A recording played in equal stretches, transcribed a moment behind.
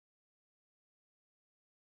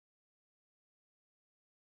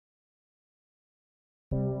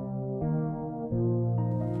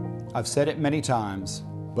I've said it many times,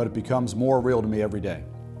 but it becomes more real to me every day.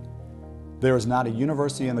 There is not a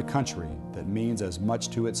university in the country that means as much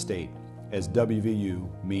to its state as WVU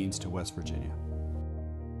means to West Virginia.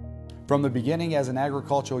 From the beginning as an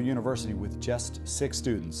agricultural university with just 6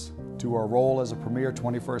 students, to our role as a premier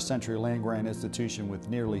 21st century land-grant institution with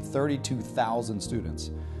nearly 32,000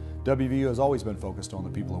 students, WVU has always been focused on the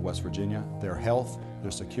people of West Virginia, their health,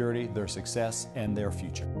 their security, their success, and their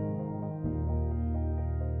future.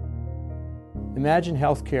 Imagine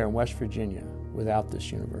healthcare in West Virginia without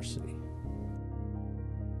this university.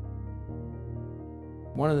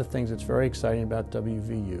 One of the things that's very exciting about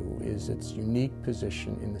WVU is its unique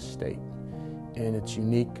position in the state and its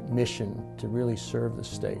unique mission to really serve the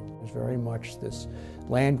state. There's very much this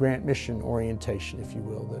land-grant mission orientation, if you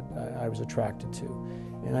will, that I was attracted to.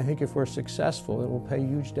 And I think if we're successful, it will pay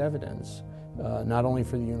huge dividends, not only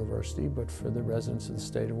for the university, but for the residents of the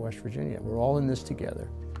state of West Virginia. We're all in this together.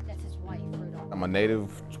 I'm a native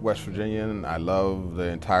West Virginian. I love the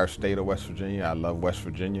entire state of West Virginia. I love West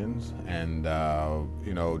Virginians, and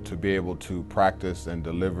you know, to be able to practice and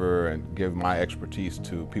deliver and give my expertise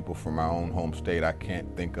to people from my own home state, I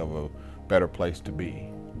can't think of a better place to be.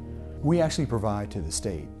 We actually provide to the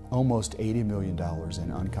state almost $80 million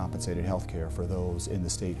in uncompensated health care for those in the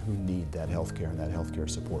state who need that health care and that health care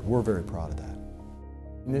support. We're very proud of that.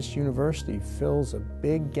 And this university fills a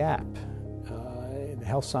big gap in the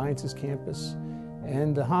health sciences campus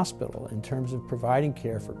and the hospital in terms of providing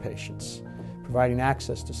care for patients, providing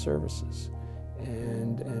access to services,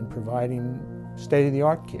 and providing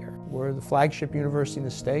state-of-the-art care. We're the flagship university in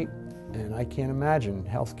the state, and I can't imagine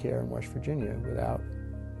health care in West Virginia without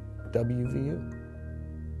WVU.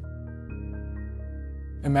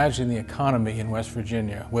 Imagine the economy in West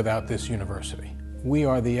Virginia without this university. We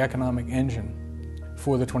are the economic engine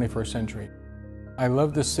for the 21st century. I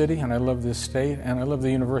love this city, and I love this state, and I love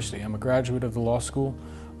the university. I'm a graduate of the law school,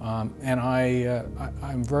 and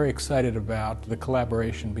I'm very excited about the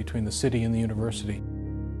collaboration between the city and the university.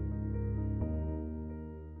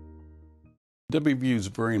 WVU is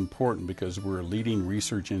very important because we're a leading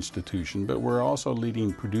research institution, but we're also a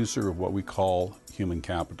leading producer of what we call human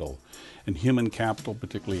capital. And human capital,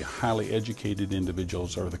 particularly highly educated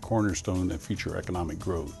individuals, are the cornerstone of future economic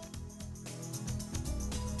growth.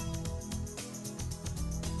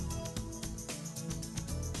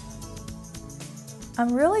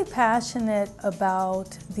 I'm really passionate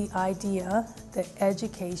about the idea that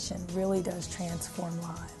education really does transform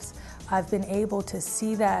lives. I've been able to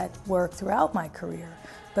see that work throughout my career,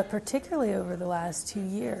 but particularly over the last 2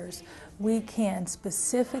 years, we can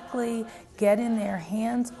specifically get in there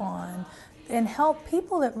hands-on and help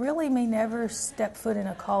people that really may never step foot in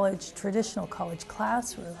a traditional college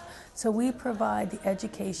classroom. So we provide the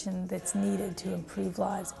education that's needed to improve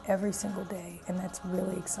lives every single day, and that's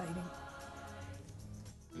really exciting.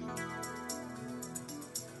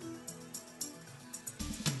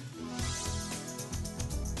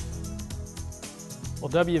 Well,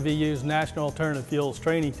 WVU's National Alternative Fuels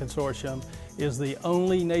Training Consortium is the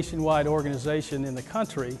only nationwide organization in the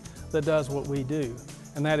country that does what we do,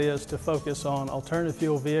 and that is to focus on alternative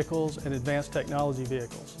fuel vehicles and advanced technology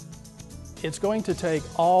vehicles. It's going to take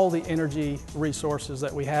all the energy resources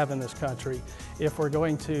that we have in this country if we're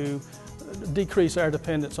going to decrease our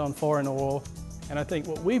dependence on foreign oil. And I think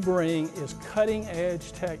what we bring is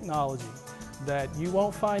cutting-edge technology that you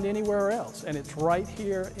won't find anywhere else, and it's right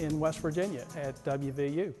here in West Virginia at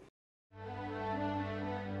WVU.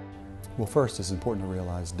 Well, first, it's important to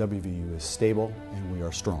realize WVU is stable and we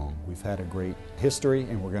are strong. We've had a great history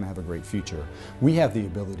and we're going to have a great future. We have the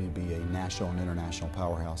ability to be a national and international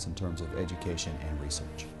powerhouse in terms of education and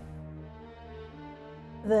research.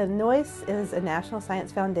 The NOIS is a National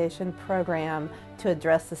Science Foundation program to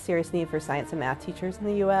address the serious need for science and math teachers in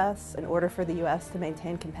the U.S. In order for the U.S. to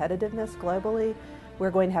maintain competitiveness globally,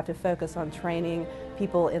 we're going to have to focus on training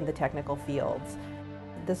people in the technical fields.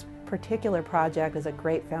 This particular project is a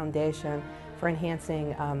great foundation for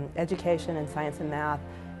enhancing education in science and math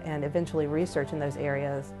and eventually research in those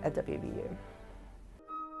areas at WVU.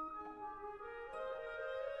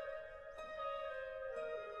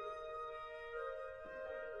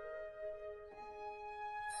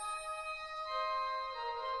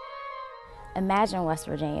 Imagine West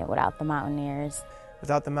Virginia without the Mountaineers.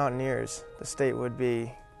 Without the Mountaineers, the state would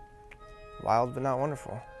be wild but not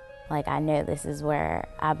wonderful. Like, I know this is where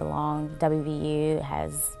I belong. WVU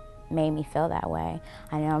has made me feel that way.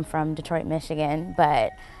 I know I'm from Detroit, Michigan,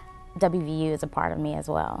 but WVU is a part of me as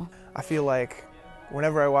well. I feel like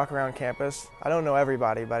whenever I walk around campus, I don't know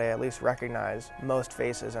everybody, but I at least recognize most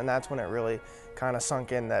faces, and that's when it really kind of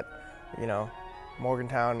sunk in that, you know,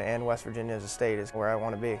 Morgantown and West Virginia as a state is where I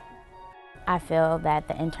want to be. I feel that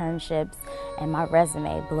the internships and my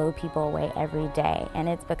resume blow people away every day, and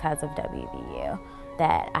it's because of WVU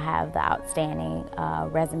that I have the outstanding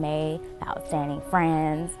resume, the outstanding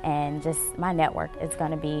friends, and just my network is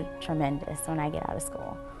going to be tremendous when I get out of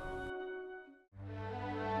school.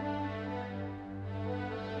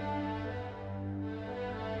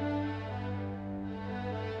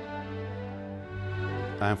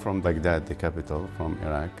 I'm from Baghdad, the capital, from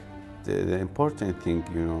Iraq. The important thing,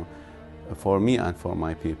 for me and for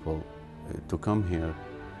my people, to come here,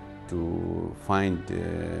 to find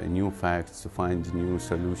new facts, to find new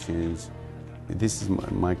solutions. This is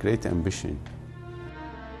my great ambition.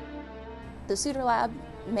 The Suter Lab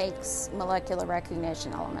makes molecular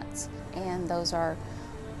recognition elements, and those are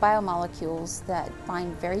biomolecules that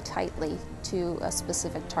bind very tightly to a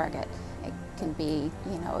specific target. It can be,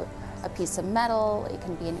 a piece of metal, it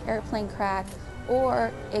can be an airplane crack,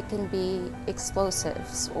 or it can be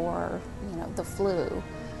explosives or, the flu.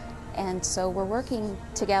 And so we're working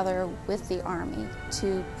together with the Army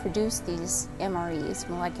to produce these MREs,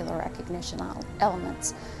 molecular recognition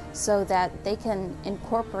elements, so that they can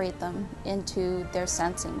incorporate them into their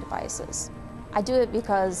sensing devices. I do it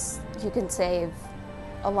because you can save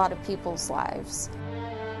a lot of people's lives.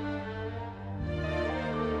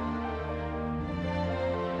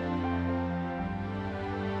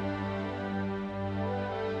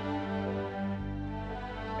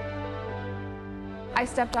 I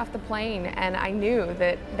stepped off the plane and I knew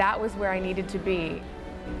that that was where I needed to be.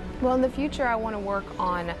 Well, in the future, I want to work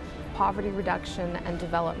on poverty reduction and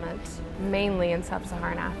development, mainly in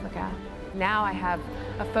sub-Saharan Africa. Now I have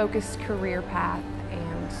a focused career path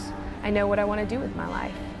and I know what I want to do with my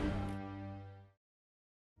life.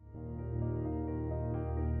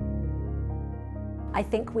 I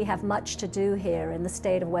think we have much to do here in the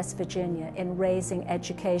state of West Virginia in raising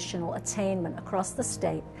educational attainment across the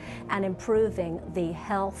state and improving the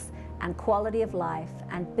health and quality of life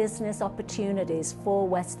and business opportunities for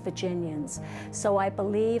West Virginians. So I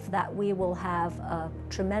believe that we will have a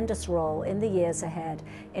tremendous role in the years ahead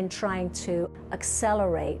in trying to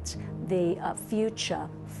accelerate the future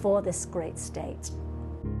for this great state.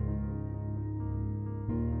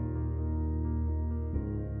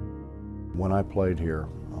 When I played here,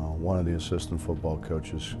 one of the assistant football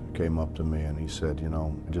coaches came up to me and he said,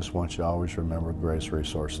 I just want you to always remember greatest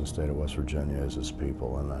resource in the state of West Virginia is its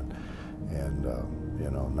people, and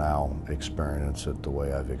now experience it the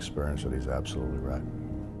way I've experienced it. He's absolutely right.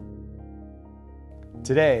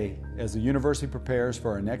 Today, as the university prepares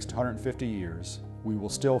for our next 150 years, we will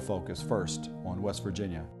still focus first on West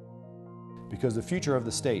Virginia, because the future of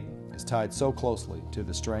the state is tied so closely to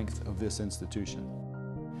the strength of this institution.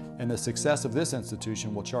 And the success of this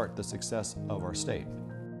institution will chart the success of our state.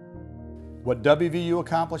 What WVU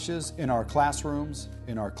accomplishes in our classrooms,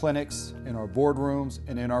 in our clinics, in our boardrooms,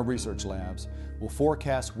 and in our research labs will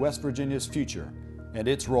forecast West Virginia's future and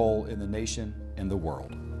its role in the nation and the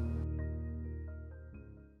world.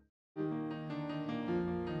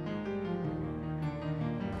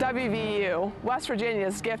 WVU, West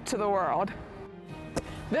Virginia's gift to the world.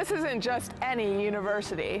 This isn't just any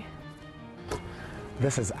university.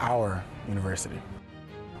 This is our university.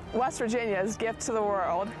 West Virginia's gift to the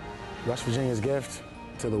world. West Virginia's gift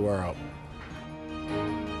to the world.